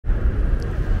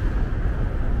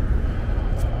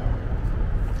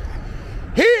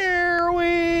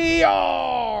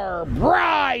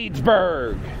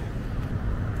Bridesburg.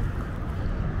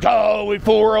 Going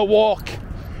for a walk.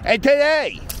 And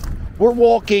today, we're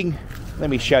walking, let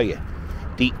me show you,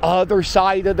 the other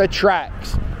side of the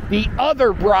tracks. The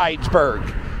other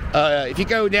Bridesburg. If you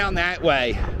go down that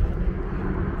way,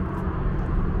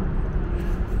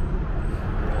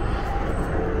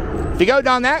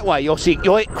 you'll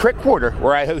hit Crickwater,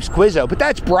 where I host Quizzo. But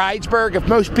that's Bridesburg. If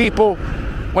most people,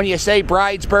 when you say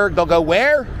Bridesburg, they'll go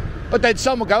where? But then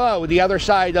some will go, oh, the other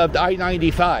side of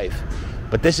I-95.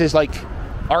 But this is like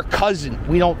our cousin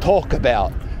we don't talk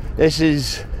about. This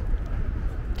is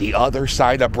the other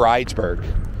side of Bridesburg.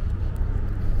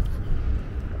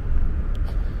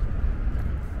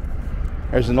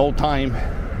 There's an old time.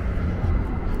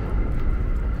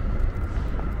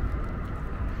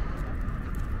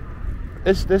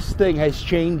 This thing has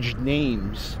changed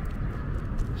names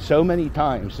so many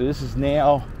times. So this is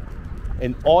now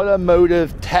an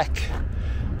automotive tech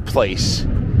place.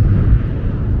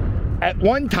 At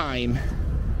one time,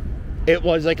 it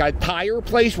was like a tire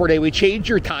place where they would change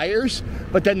your tires,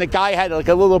 but then the guy had like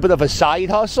a little bit of a side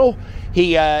hustle.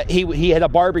 He had a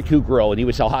barbecue grill and he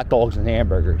would sell hot dogs and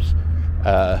hamburgers.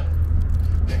 I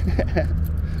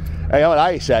know what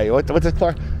I say. What's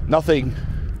it? Nothing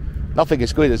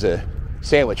as good as a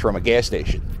sandwich from a gas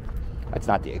station. That's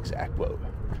not the exact quote.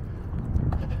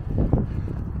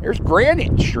 There's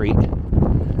Granite Street.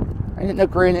 I didn't know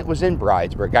Granite was in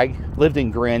Bridesburg. I lived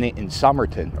in Granite in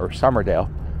Somerton or Somerdale.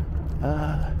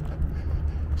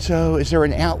 So is there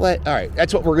an outlet? All right,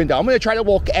 that's what we're gonna do. I'm gonna try to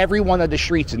walk every one of the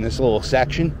streets in this little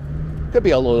section. Could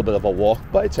be a little bit of a walk,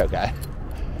 but it's okay.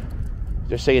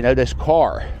 Just so you know, this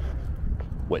car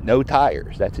with no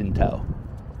tires, that's in tow.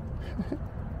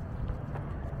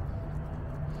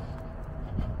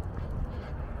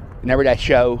 Remember that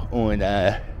show on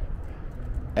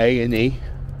A&E?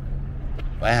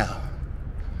 Wow.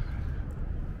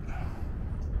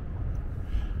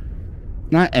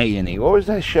 Not A&E. What was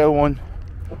that show on?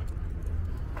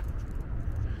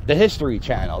 The History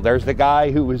Channel. There's the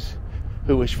guy who was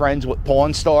friends with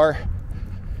Pawn Star.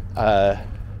 The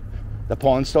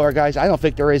Pawn Star guys. I don't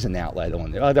think there is an outlet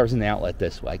on there. Oh, there's an outlet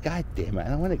this way. God damn it. I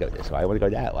don't want to go this way. I want to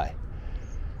go that way.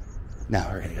 No,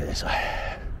 we're going to go this way.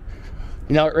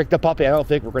 You know what, Rick the Puppy? I don't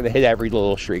think we're going to hit every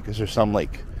little street because there's some,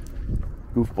 like,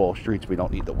 goofball streets we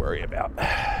don't need to worry about.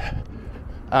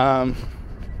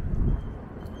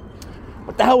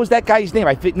 What the hell was that guy's name?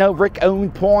 No, Rick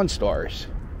owned Pawn Stars.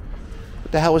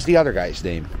 What the hell was the other guy's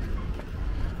name?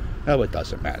 Oh, it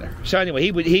doesn't matter. So anyway,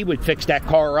 he would fix that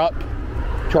car up,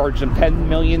 charge them $10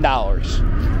 million.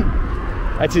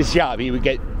 That's his job. He would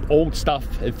get old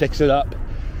stuff and fix it up.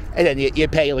 And then you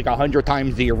pay like 100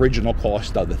 times the original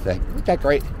cost of the thing. Isn't that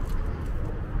great?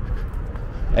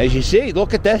 As you see,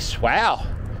 look at this. Wow.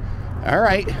 All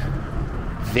right.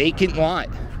 Vacant lot.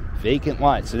 Vacant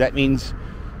lot. So that means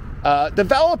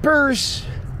developers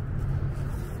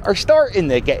are starting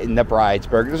to get into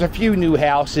Bridesburg. There's a few new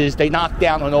houses. They knocked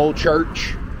down an old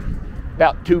church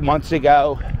about 2 months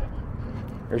ago.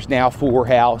 There's now 4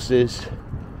 houses.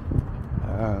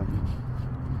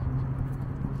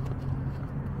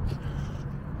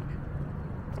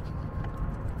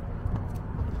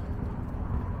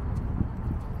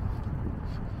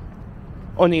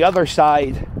 On the other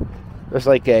side, there's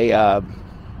like a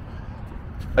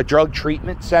drug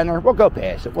treatment center. We'll go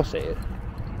past it. We'll see it.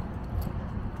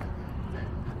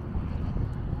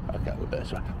 Okay, we'll go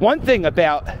this way. One thing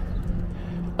about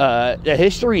the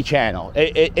History Channel,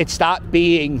 it stopped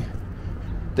being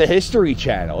the History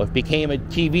Channel. It became a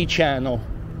TV channel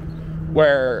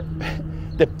where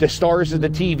the stars of the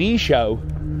TV show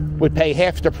would pay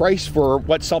half the price for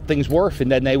what something's worth,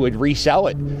 and then they would resell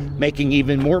it, making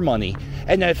even more money.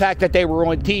 And the fact that they were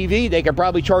on TV, they could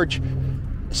probably charge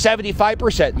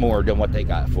 75% more than what they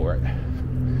got for it.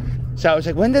 So I was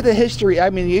like, when did the History...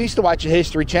 I mean, you used to watch the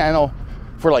History Channel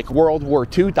for like World War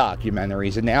II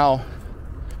documentaries, and now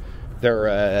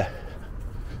they're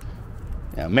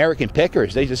American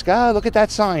pickers. They just go, oh, look at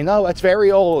that sign. Oh, that's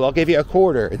very old. I'll give you a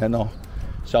quarter. And then they'll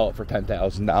sell it for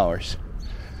 $10,000.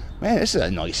 Man, this is a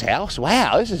nice house.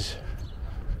 Wow, this is...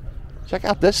 Check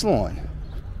out this lawn.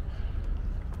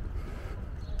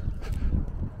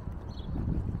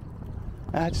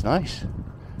 That's nice.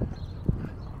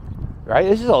 Right?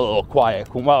 This is a little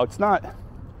quiet. Well, it's not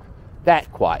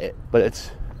that quiet, but it's...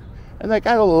 And they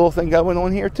got a little thing going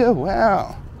on here, too.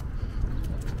 Wow.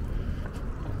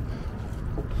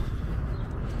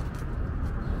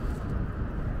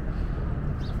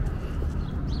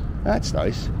 That's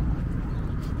nice.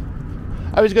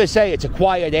 I was going to say it's a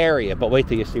quiet area, but wait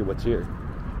till you see what's here.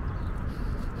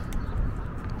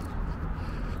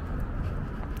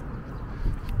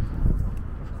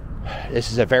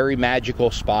 This is a very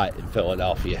magical spot in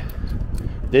Philadelphia.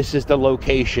 This is the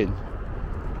location.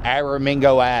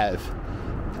 Aramingo Ave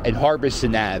and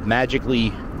Harbison Ave.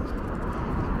 Magically,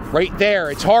 right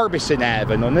there, it's Harbison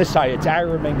Ave. And on this side, it's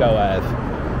Aramingo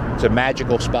Ave. It's a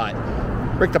magical spot.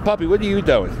 Rick the Puppy, what are you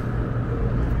doing?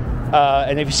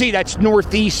 And if you see, that's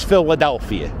Northeast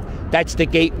Philadelphia. That's the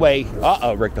gateway.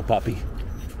 Uh-oh, Rick the Puppy.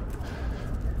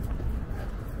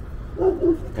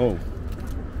 Oh.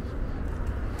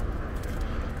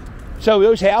 So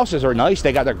those houses are nice.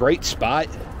 They got a great spot.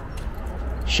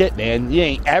 Shit, man. You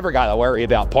ain't ever got to worry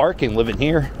about parking living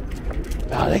here.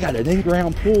 Oh, they got an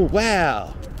in-ground pool.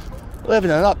 Wow.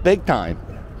 Living it up big time.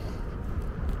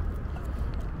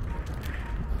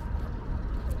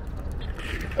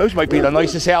 Those might be the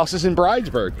nicest houses in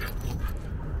Bridesburg.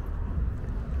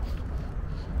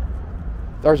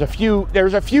 There's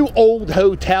a few old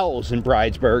hotels in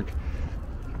Bridesburg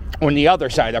on the other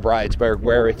side of Bridesburg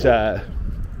where it's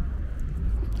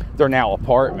they're now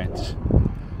apartments.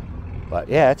 But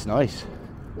yeah, it's nice.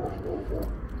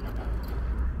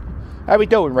 How we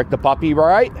doing, Rick the Puppy,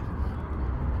 right?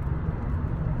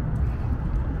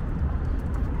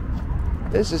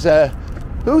 This is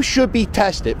who should be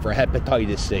tested for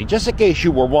hepatitis C? Just in case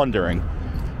you were wondering.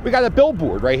 We got a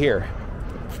billboard right here.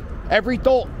 Every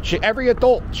adult should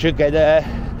get at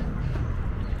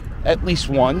least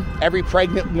one. Every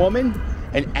pregnant woman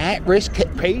and at-risk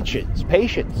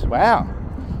patients. Wow.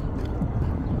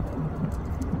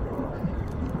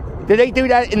 Do they do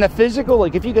that in the physical?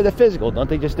 Like if you get a physical, don't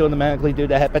they just automatically do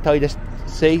the hepatitis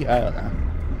C? I don't know.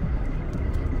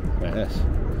 Yes.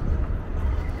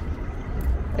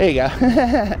 There you go.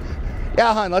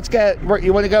 Yeah, hon, let's get,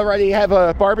 you want to go ready, have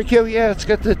a barbecue? Yeah, let's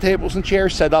get the tables and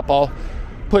chairs set up. I'll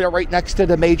put it right next to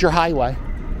the major highway.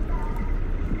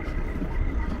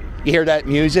 You hear that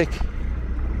music?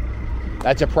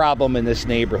 That's a problem in this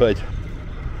neighborhood.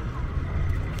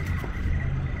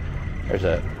 There's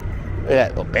a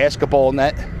little basketball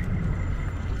net.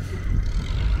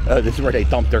 Oh, this is where they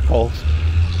dump their coals.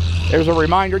 There's a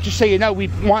reminder, just so you know, we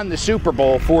won the Super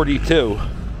Bowl 42.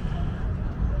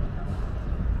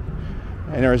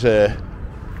 And there's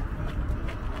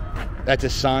that's a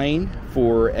sign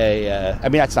for a, I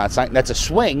mean, that's not a sign, that's a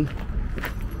swing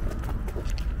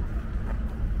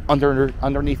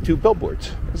underneath two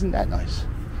billboards. Isn't that nice?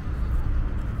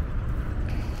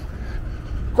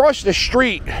 Across the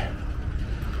street,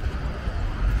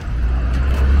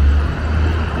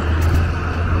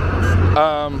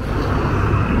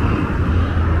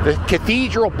 the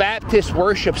Cathedral Baptist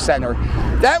Worship Center,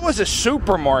 that was a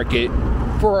supermarket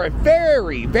for a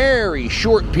very, very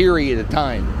short period of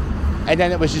time. And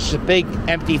then it was just a big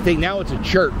empty thing. Now it's a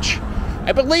church.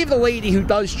 I believe the lady who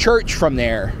does church from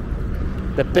there,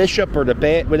 the bishop or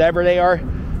the whatever they are,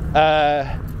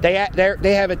 they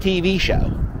have a TV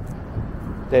show.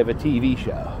 They have a TV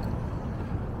show.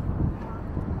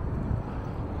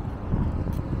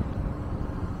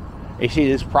 You see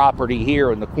this property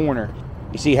here in the corner.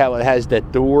 You see how it has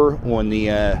that door on the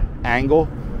angle?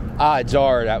 Odds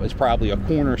are that was probably a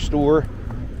corner store,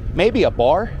 maybe a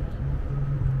bar.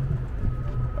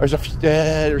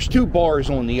 There's two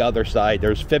bars on the other side.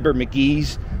 There's Fibber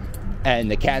McGee's and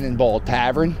the Cannonball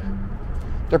Tavern.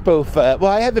 They're both, well,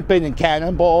 I haven't been in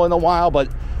Cannonball in a while, but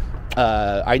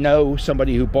I know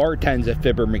somebody who bartends at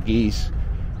Fibber McGee's.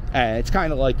 And it's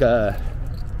kind of like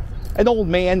an old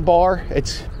man bar.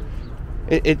 It's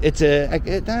a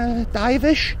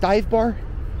dive bar.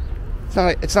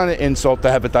 It's not an insult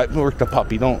to have a dive. Work the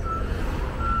puppy, don't.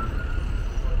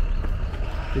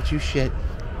 Did you shit?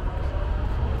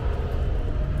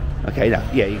 Okay, no,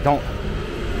 yeah, you don't.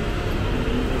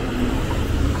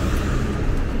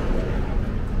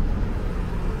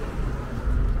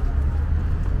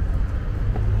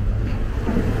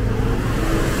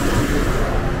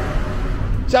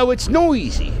 So it's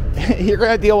noisy. You're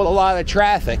going to deal with a lot of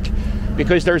traffic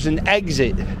because there's an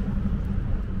exit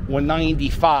on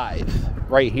 95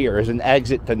 right here. There's an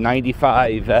exit to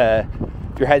 95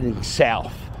 if you're heading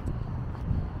south.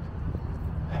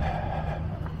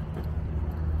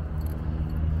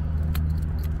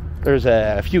 There's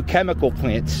a few chemical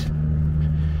plants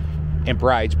in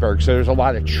Bridesburg, so there's a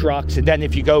lot of trucks. And then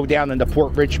if you go down into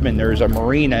Port Richmond, there's a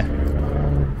marina.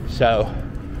 So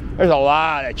there's a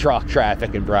lot of truck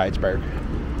traffic in Bridesburg.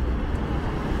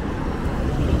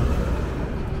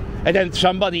 And then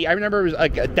somebody, I remember it was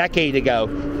like a decade ago,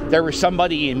 there was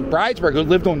somebody in Bridesburg who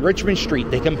lived on Richmond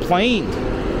Street. They complained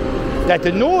that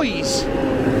the noise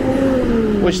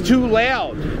was too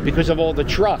loud because of all the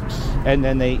trucks. And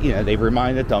then they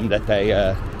reminded them that they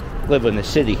live in the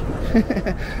city.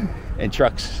 And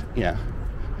trucks,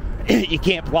 you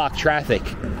can't block traffic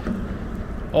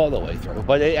all the way through.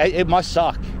 But it must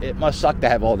suck. It must suck to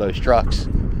have all those trucks.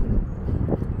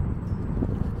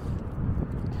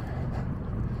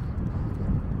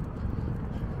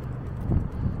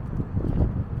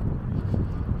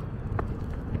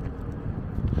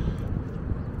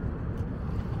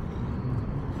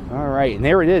 All right, and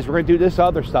there it is. We're going to do this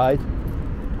other side.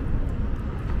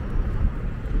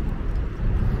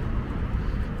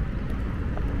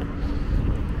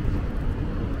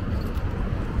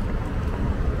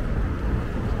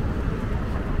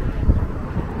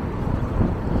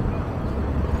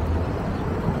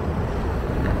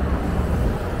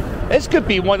 This could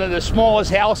be one of the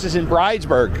smallest houses in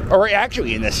Bridesburg, or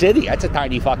actually in the city. That's a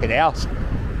tiny fucking house.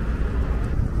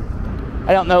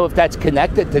 I don't know if that's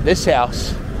connected to this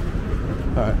house.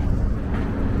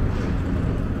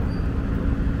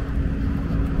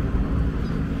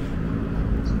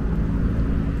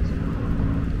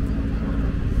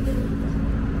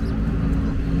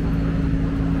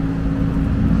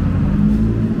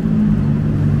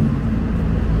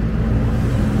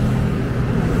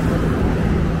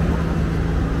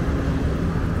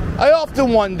 I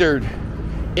often wondered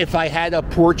if I had a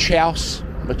porch house,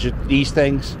 which is these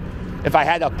things, if I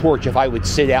had a porch, if I would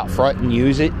sit out front and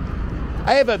use it.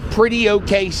 I have a pretty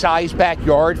okay sized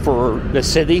backyard for the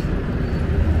city.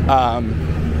 I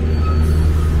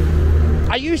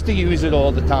used to use it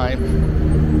all the time,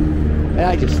 and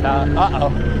I just stopped. Uh-oh.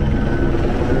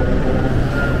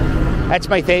 That's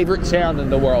my favorite sound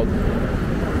in the world.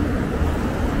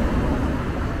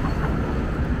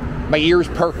 My ears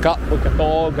perk up with the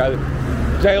dog.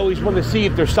 I always want to see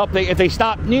if there's something. If they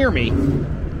stop near me,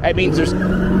 that means there's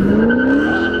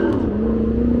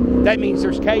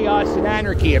chaos and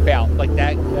anarchy about. Like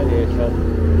that is. So.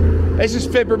 This is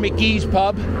Fibber McGee's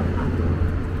pub.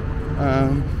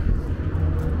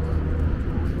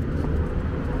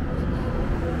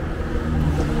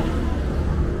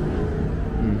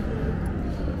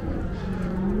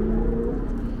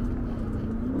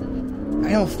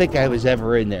 I don't think I was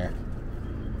ever in there.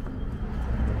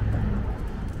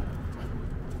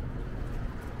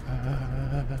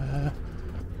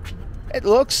 It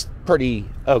looks pretty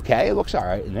okay. It looks all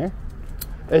right in there.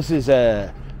 This is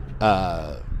the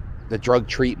drug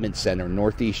treatment center,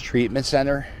 Northeast Treatment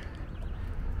Center.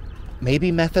 Maybe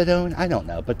methadone. I don't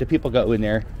know, but the people go in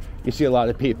there. You see a lot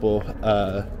of people.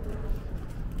 I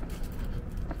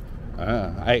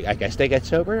guess they get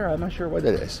sober. I'm not sure what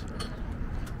it is.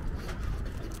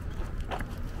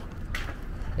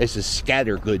 This is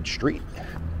Scattergood Street,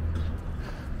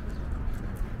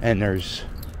 and there's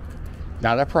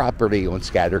not a property on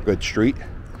Scattergood Street.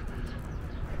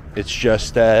 It's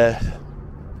just the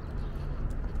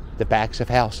backs of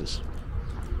houses.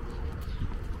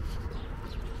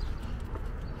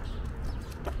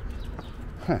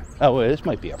 Huh. Oh, well, this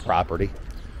might be a property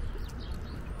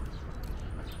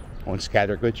on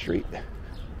Scattergood Street.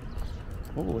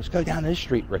 Oh, let's go down this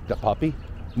street, Rick the puppy.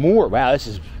 More. Wow, this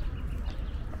is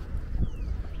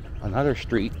another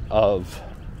street of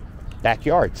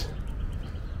backyards.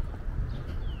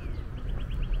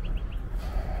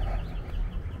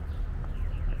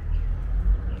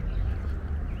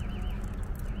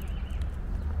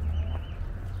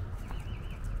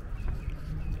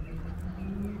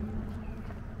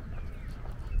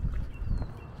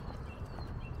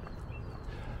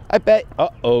 I bet.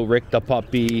 Uh-oh, Rick the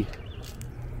puppy.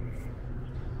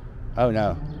 Oh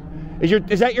no.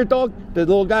 Is that your dog? The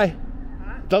little guy?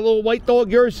 The little white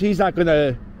dog yours? He's not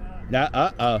gonna. Nah,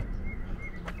 uh-oh.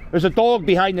 There's a dog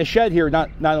behind the shed here, not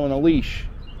on a leash.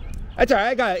 That's alright,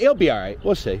 I got it. He'll be alright.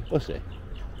 We'll see. We'll see.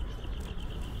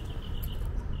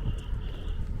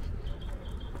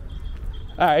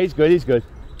 Alright, he's good, he's good.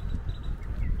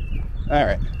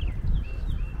 Alright.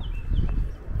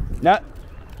 Nah.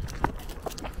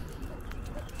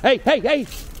 Hey, hey, hey!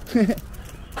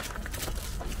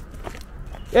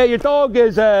 Yeah, your dog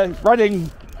is running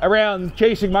around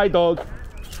chasing my dog.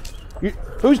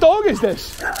 Whose dog is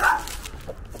this?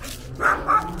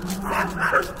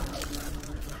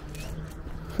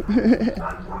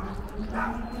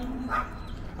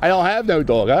 I don't have no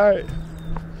dog, alright.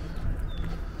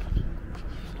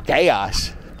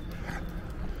 Chaos.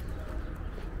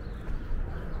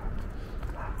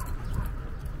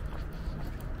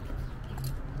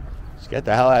 Let's get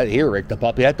the hell out of here, Rick the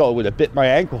puppy. That dog would have bit my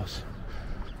ankles.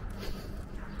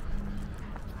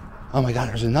 Oh my God,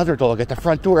 there's another dog at the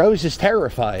front door. That was just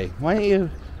terrifying. Why don't you...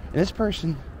 This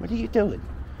person, what are you doing?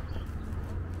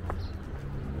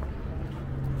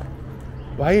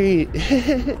 Why are you...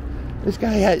 This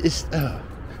guy had this...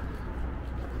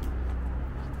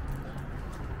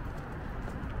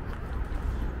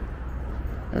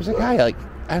 There's a guy like...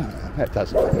 I don't know. That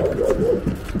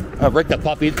doesn't. Rick the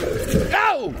puppy.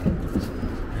 No!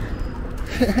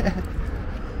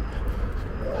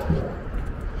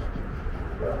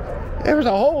 There was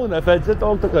a hole in the fence. That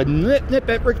dog took a nip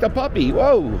at Rick the puppy.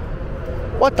 Whoa.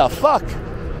 What the fuck?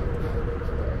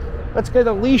 Let's get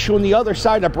a leash on the other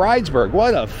side of Bridesburg.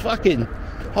 What a fucking...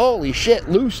 Holy shit.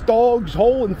 Loose dogs,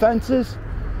 hole in fences.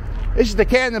 This is the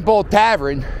Cannonball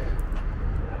Tavern.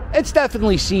 It's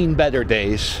definitely seen better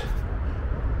days.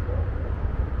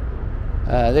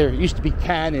 There used to be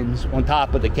cannons on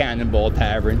top of the Cannonball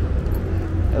Tavern.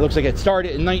 It looks like it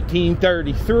started in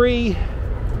 1933.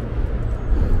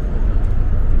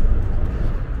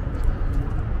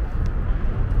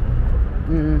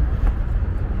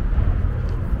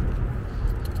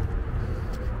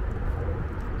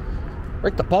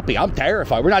 Rick the puppy, I'm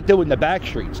terrified. We're not doing the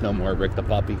backstreets no more, Rick the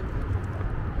puppy.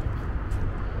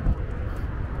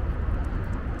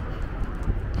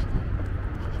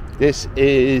 This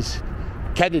is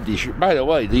Kennedy Street. By the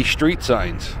way, these street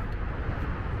signs,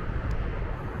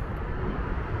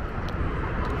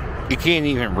 you can't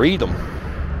even read them.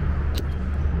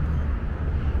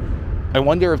 I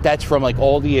wonder if that's from like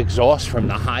all the exhaust from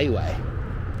the highway.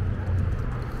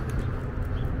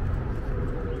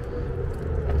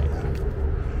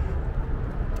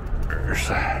 There's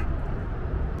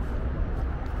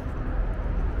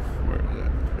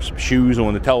some shoes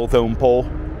on the telephone pole.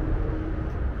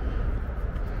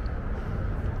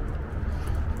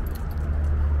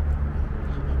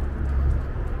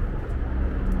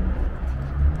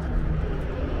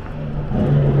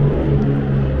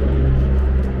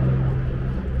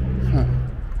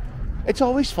 It's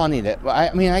always funny that,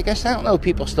 I mean, I guess, I don't know if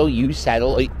people still use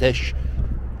satellite dish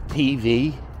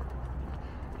TV.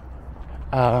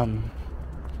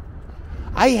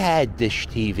 I had Dish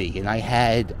TV and I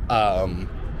had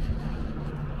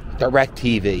Direct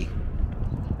TV.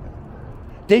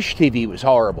 Dish TV was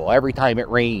horrible. Every time it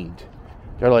rained,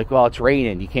 they're like, well, it's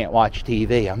raining, you can't watch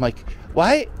TV. I'm like,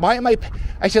 why am I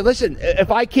said, listen, if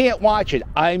I can't watch it,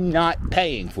 I'm not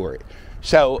paying for it.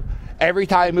 So every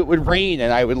time it would rain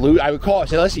and I would call and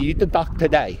say, listen, you deduct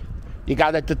today. You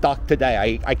got to deduct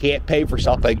today. I can't pay for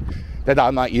something that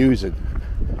I'm not using.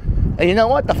 And you know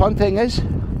what? The fun thing is,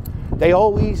 they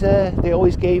always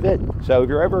gave in. So if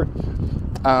you're ever,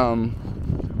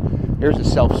 here's a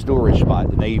self-storage spot.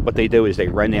 And what they do is they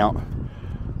rent out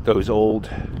those old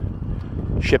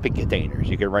shipping containers.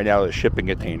 You can rent out a shipping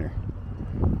container.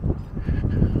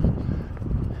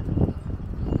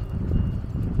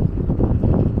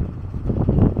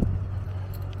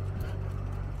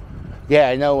 Yeah,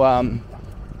 I know.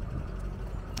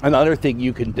 Another thing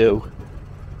you can do,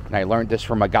 and I learned this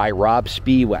from a guy, Rob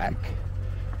Spiewak,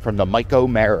 from the Mike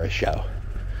O'Mara show.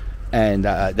 And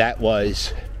that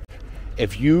was,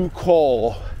 if you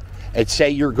call and say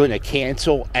you're going to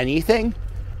cancel anything,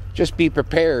 just be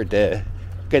prepared to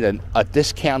get a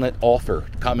discounted offer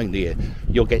coming to you.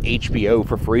 You'll get HBO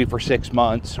for free for 6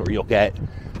 months, or you'll get, you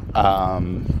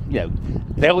know,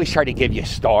 they always try to give you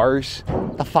Stars.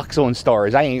 The fuck's on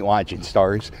Stars? I ain't watching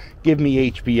Stars. Give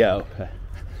me HBO.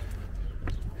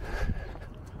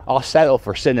 I'll settle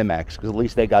for Cinemax, because at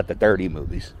least they got the dirty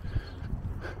movies.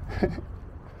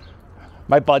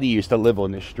 My buddy used to live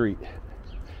on the street,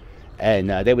 and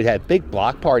they would have big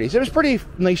block parties. It was pretty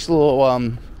nice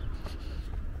little,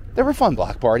 they were fun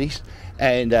block parties.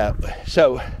 And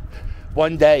so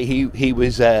one day he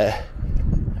was, I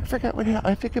forgot what,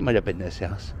 I think it might have been this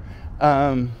house.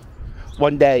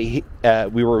 One day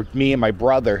me and my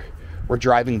brother were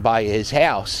driving by his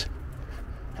house,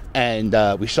 and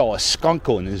we saw a skunk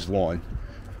on his lawn.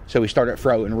 So we started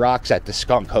throwing rocks at the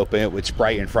skunk, hoping it would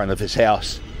spray in front of his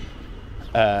house.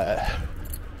 That's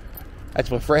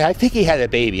what I think he had a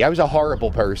baby. I was a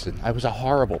horrible person. The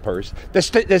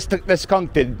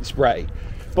skunk didn't spray.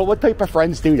 But what type of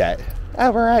friends do that?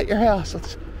 Oh, we're at your house.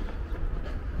 Let's...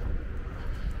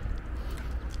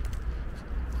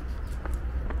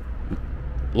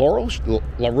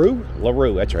 LaRue?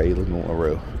 That's right, he lives in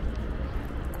LaRue.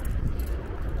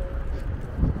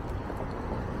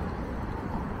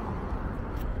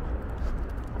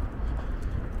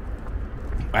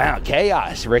 Wow,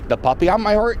 chaos, Rick the puppy.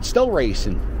 My heart's still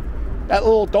racing. That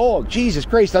little dog, Jesus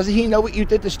Christ, doesn't he know what you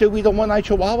did to Stewie, the one-eyed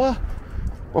Chihuahua?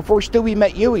 Before Stewie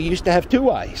met you, he used to have 2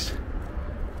 eyes.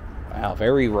 Wow,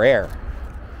 very rare.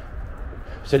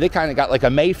 So they kind of got like a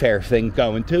Mayfair thing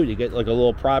going too. You get like a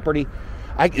little property.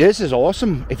 This is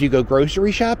awesome if you go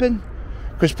grocery shopping,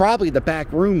 because probably the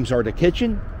back rooms are the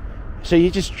kitchen. So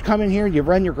you just come in here, you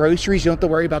run your groceries, you don't have to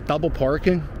worry about double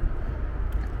parking.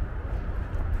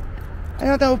 I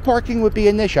don't know if parking would be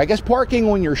an issue. I guess parking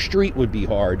on your street would be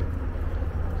hard.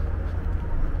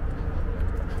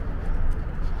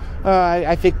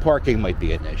 I think parking might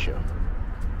be an issue.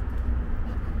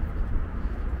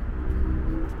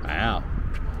 Wow.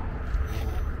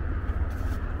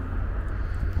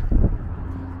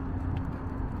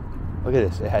 Look at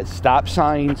this. It has stop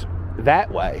signs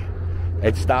that way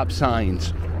and stop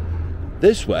signs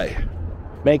this way,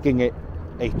 making it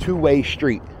a two-way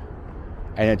street.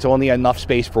 And it's only enough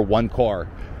space for one car.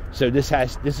 So this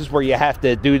is where you have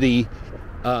to do the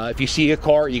if you see a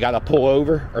car, you got to pull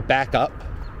over or back up.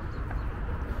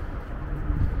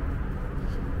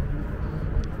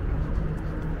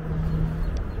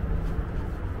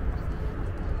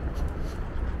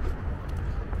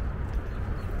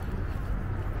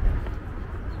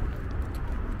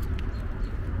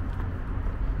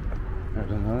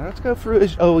 Let's go through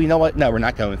this. Oh, you know what? No, we're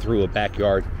not going through a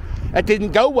backyard. That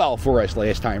didn't go well for us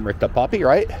last time, Rick the puppy,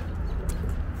 right?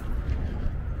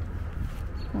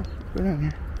 Oh, go down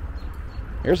here.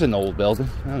 Here's an old building.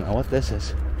 I don't know what this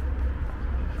is.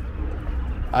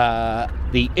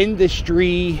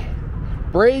 The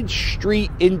Bridge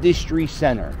Street Industry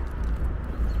Center.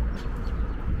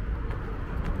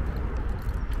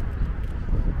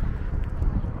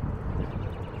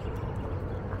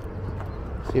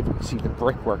 See if we can see the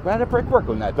brickwork. Man, the brickwork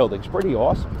on that building's pretty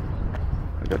awesome.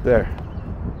 Look up there.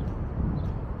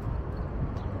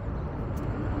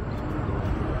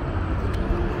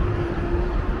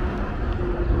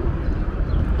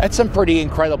 That's some pretty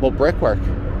incredible brickwork.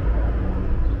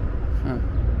 Huh.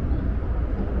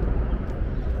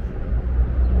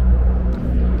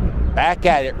 Back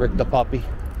at it, Rick the puppy.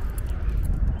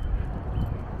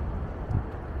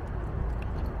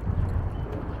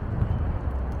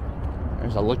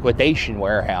 There's a liquidation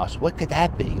warehouse. What could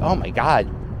that be? Oh my God.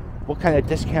 What kind of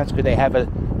discounts could they have at,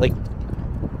 like,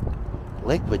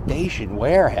 liquidation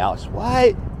warehouse?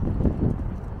 What?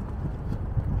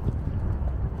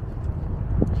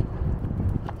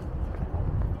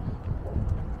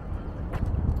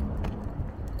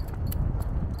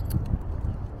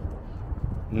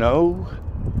 No.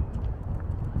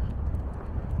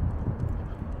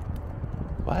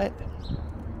 What?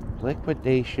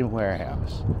 Liquidation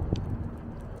warehouse.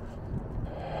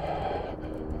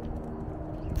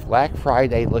 Black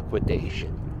Friday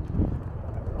liquidation.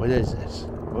 What is this?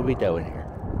 What are we doing here?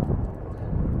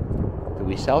 Do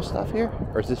we sell stuff here?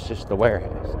 Or is this just the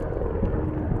warehouse?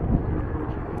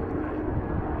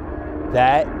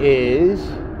 That is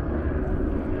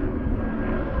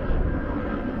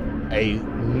a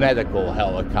medical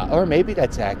helicopter. Or maybe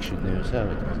that's Action News. Oh,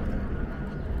 it doesn't.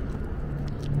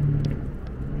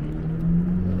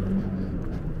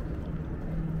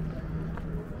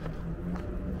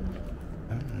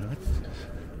 I don't know. What's this?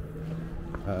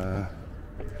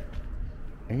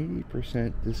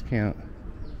 80% discount.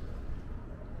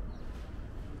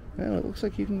 Well, it looks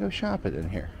like you can go shop it in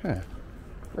here. Huh.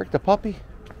 Rick the puppy?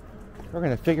 We're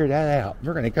going to figure that out.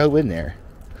 We're going to go in there.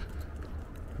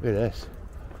 Look at this.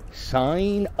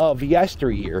 Sign of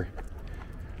yesteryear.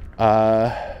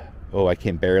 Oh, I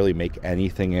can barely make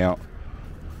anything out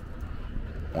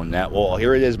on that wall.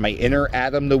 Here it is, my inner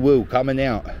Adam the Woo coming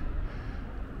out.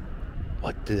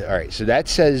 All right, so that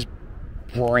says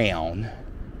brown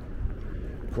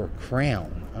for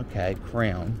crown. Okay,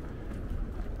 crown.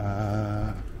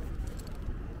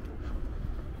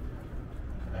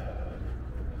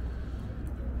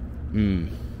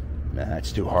 Nah,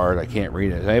 that's too hard. I can't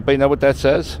read it. Does anybody know what that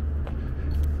says?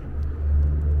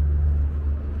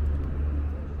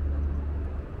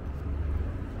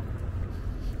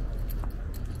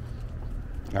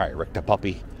 All right, Rick the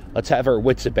puppy. Let's have our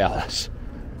wits about us.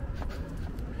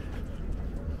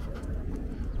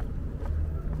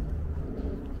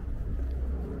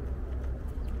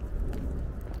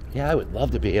 Yeah, I would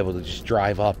love to be able to just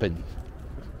drive up and...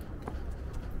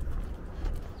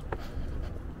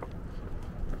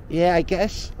 Yeah, I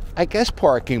guess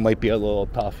parking might be a little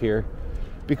tough here,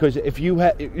 because if you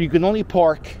can only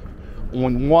park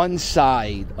on one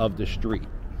side of the street.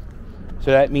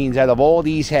 So that means out of all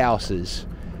these houses,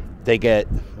 they get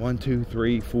 1, 2,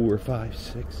 3, 4, 5,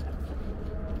 6, 7.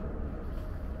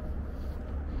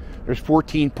 There's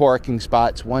 14 parking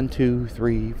spots. 1, 2,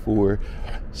 3, 4,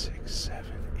 6, 7,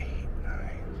 8,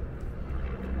 9.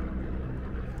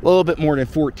 A little bit more than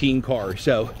 14 cars.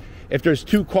 So if there's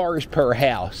 2 cars per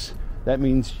house, that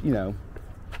means,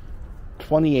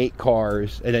 28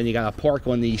 cars, and then you gotta park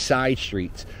on these side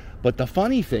streets. But the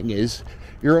funny thing is,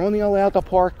 you're only allowed to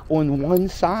park on one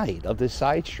side of this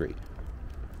side street.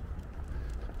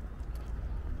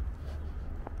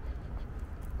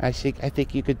 I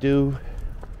think you could do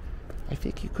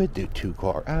 2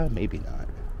 cars. Maybe not.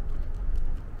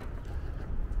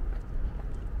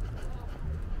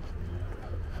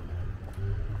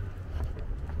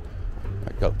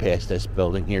 go past this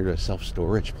building here to a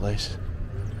self-storage place.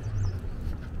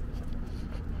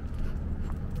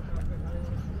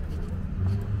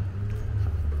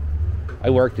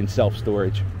 I worked in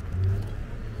self-storage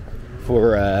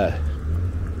for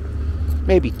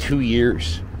maybe 2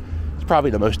 years. It's probably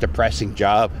the most depressing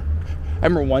job. I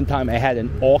remember one time I had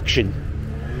an auction.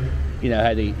 You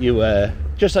know,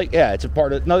 just like, yeah, it's a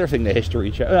part of another thing, the History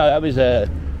Channel. No, that was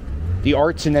the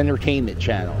Arts and Entertainment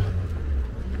Channel.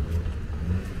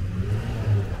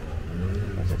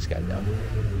 What's this guy doing?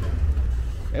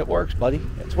 It works, buddy.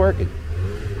 It's working.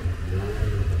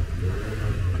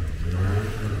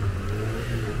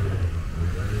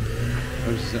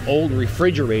 It's an old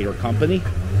refrigerator company.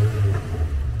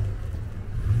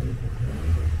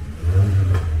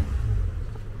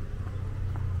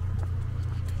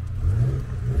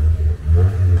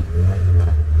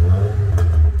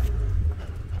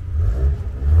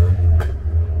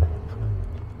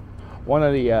 One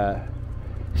of the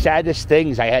saddest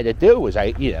things I had to do was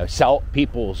sell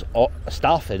people's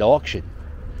stuff at auction.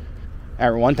 I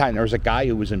remember one time there was a guy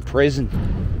who was in prison,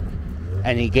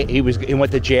 and he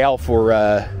went to jail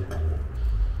for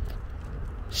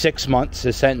 6 months.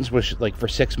 His sentence was like for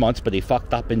 6 months, but he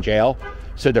fucked up in jail,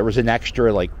 so there was an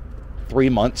extra like 3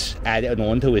 months added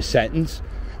on to his sentence.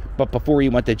 But before he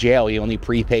went to jail, he only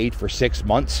prepaid for 6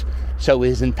 months. So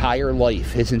his entire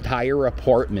life, his entire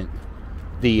apartment,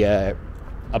 the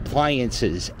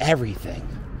appliances, everything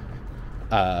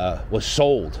was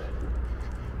sold.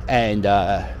 And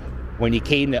when he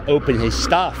came to open his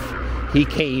stuff, he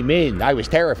came in. I was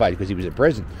terrified because he was in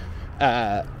prison.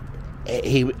 I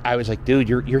was like, dude,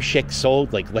 your shit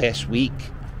sold like last week.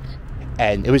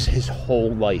 And it was his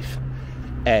whole life.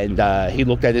 And he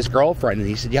looked at his girlfriend and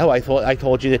he said, yo, I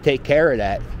told you to take care of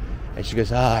that. And she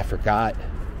goes, oh, I forgot.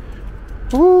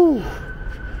 Woo.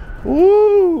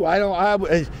 Woo.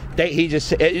 The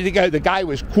guy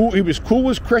was cool. He was cool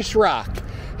as Chris Rock.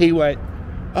 He went,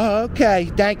 oh,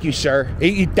 okay, thank you, sir.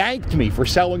 He thanked me for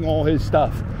selling all his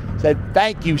stuff. Said,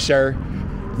 thank you, sir.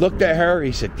 Looked at her.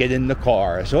 He said, get in the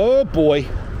car. I said, oh, boy.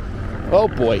 Oh,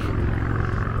 boy.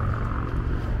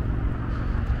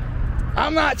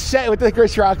 I'm not saying, what did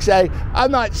Chris Rock say? I'm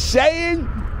not saying,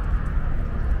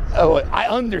 oh, I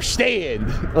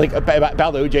understand, like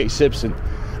about O.J. Simpson.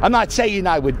 I'm not saying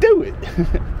I would do it.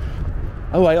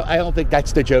 Oh, I don't think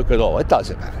that's the joke at all. It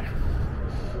doesn't matter.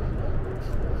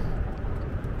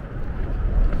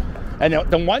 And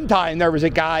the one time there was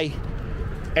a guy,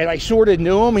 and I sort of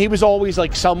knew him. He was always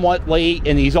like somewhat late,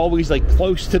 and he's always like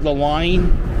close to the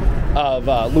line of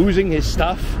losing his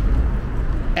stuff.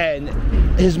 And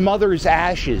his mother's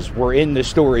ashes were in the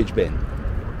storage bin.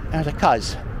 And I was like,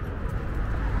 cuz,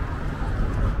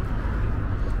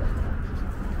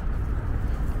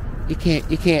 you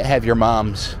can't have your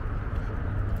mom's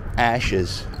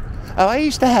ashes. Oh, I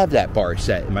used to have that bar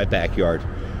set in my backyard.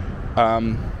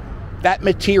 That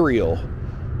material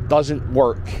doesn't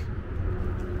work.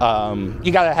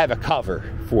 You got to have a cover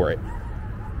for it.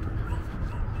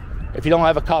 If you don't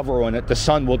have a cover on it, the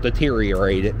sun will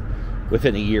deteriorate it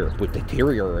within a year. Would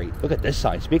deteriorate. Look at this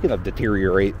sign. Speaking of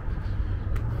deteriorate.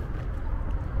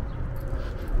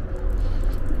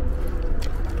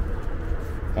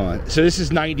 So this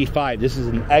is 95. This is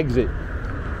an exit.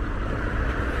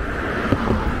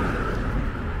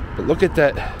 But look at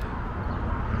that.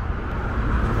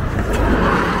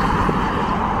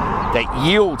 That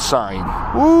yield sign.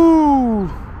 Woo!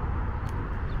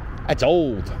 That's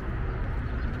old.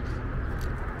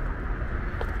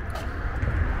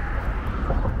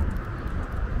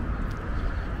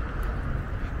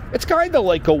 It's kind of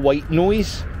like a white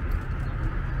noise.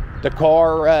 The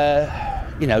car,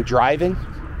 driving.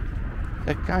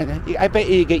 I bet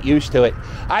you get used to it.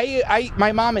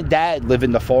 My mom and dad live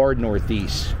in the far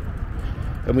northeast,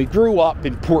 and we grew up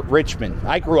in Port Richmond.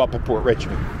 I grew up in Port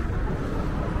Richmond,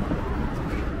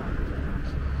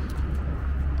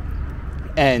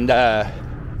 and but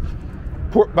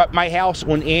my house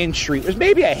on Ann Street was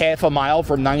maybe a half a mile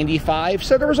from 95,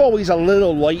 so there was always a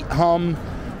little light hum.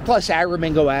 Plus,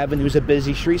 Aramingo Avenue is a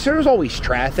busy street, so there's always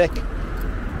traffic.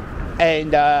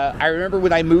 And I remember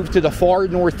when I moved to the far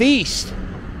northeast,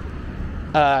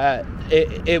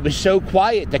 it was so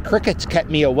quiet, the crickets kept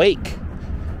me awake.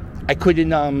 I couldn't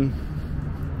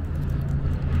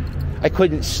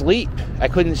sleep. I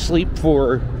couldn't sleep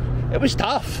it was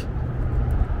tough.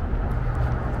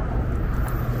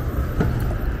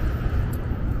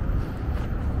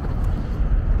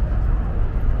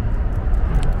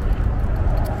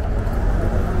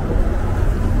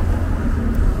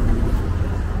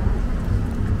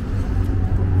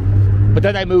 But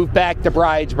then I moved back to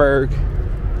Bridesburg,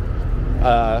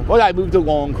 Well, I moved to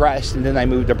Longcrest, and then I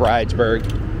moved to Bridesburg.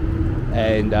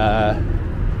 And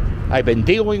I've been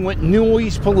dealing with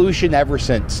noise pollution ever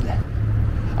since.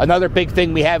 Another big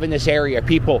thing we have in this area,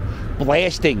 people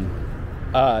blasting.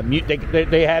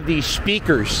 They have these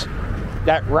speakers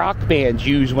that rock bands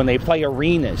use when they play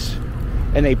arenas,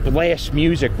 and they blast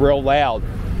music real loud.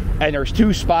 And there's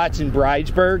 2 spots in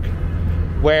Bridesburg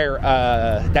where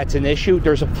that's an issue.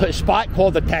 There's a spot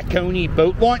called the Tacony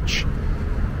Boat Launch,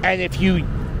 and if you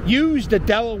use the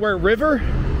Delaware River,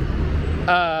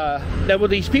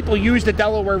 these people use the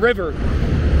Delaware River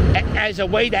as a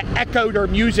way to echo their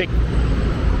music.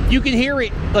 You can hear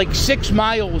it like 6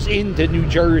 miles into New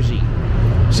Jersey.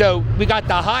 So we got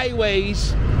the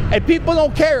highways, and people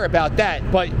don't care about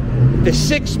that, but the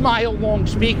 6-mile long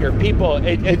speaker, people,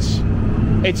 it's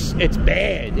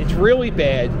bad. It's really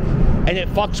bad, and it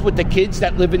fucks with the kids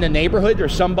that live in the neighborhood. Or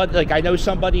somebody, like I know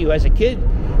somebody who has a kid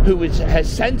who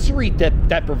has sensory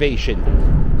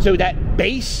deprivation, so that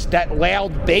bass, that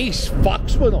loud bass,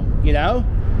 fucks with them, you know.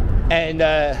 And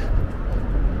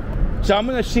so I'm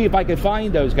gonna see if I can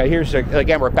find those guys. Here's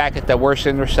again, we're back at the worst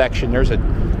intersection. There's a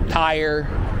tire.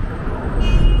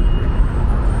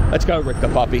 Let's go, Rick the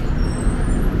puppy.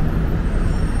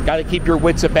 Got to keep your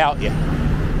wits about you.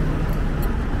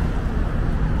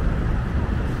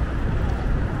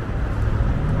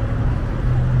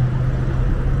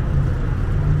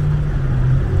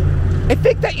 I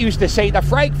think that used to say the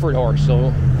Frankfurt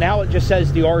Arsenal. Now it just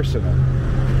says the Arsenal.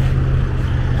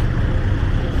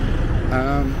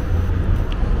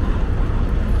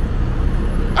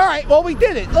 All right, well, we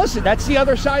did it. Listen, that's the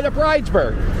other side of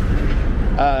Bridesburg.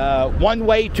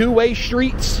 One-way, two-way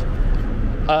streets.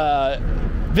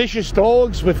 Vicious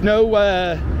dogs with no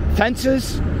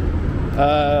fences.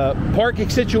 Parking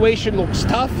situation looks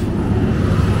tough.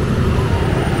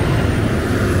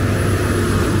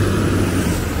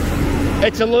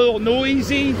 It's a little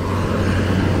noisy.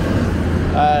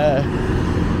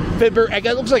 It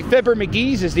looks like Fibber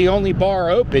McGee's is the only bar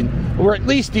open, or at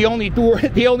least the only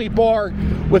bar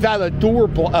without a door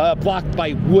blocked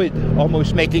by wood,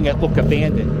 almost making it look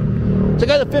abandoned. So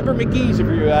go to Fibber McGee's if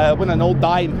you want an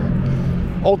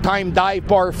old-time dive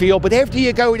bar feel. But after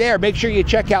you go there, make sure you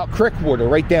check out Crickwater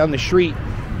right down the street.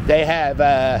 They have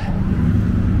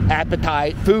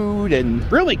appetite food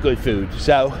and really good food.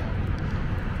 So,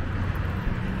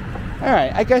 all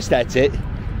right, I guess that's it.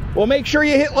 Well, make sure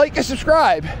you hit like and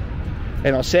subscribe,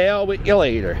 and I'll say I'll with you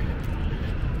later.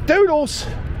 Doodles!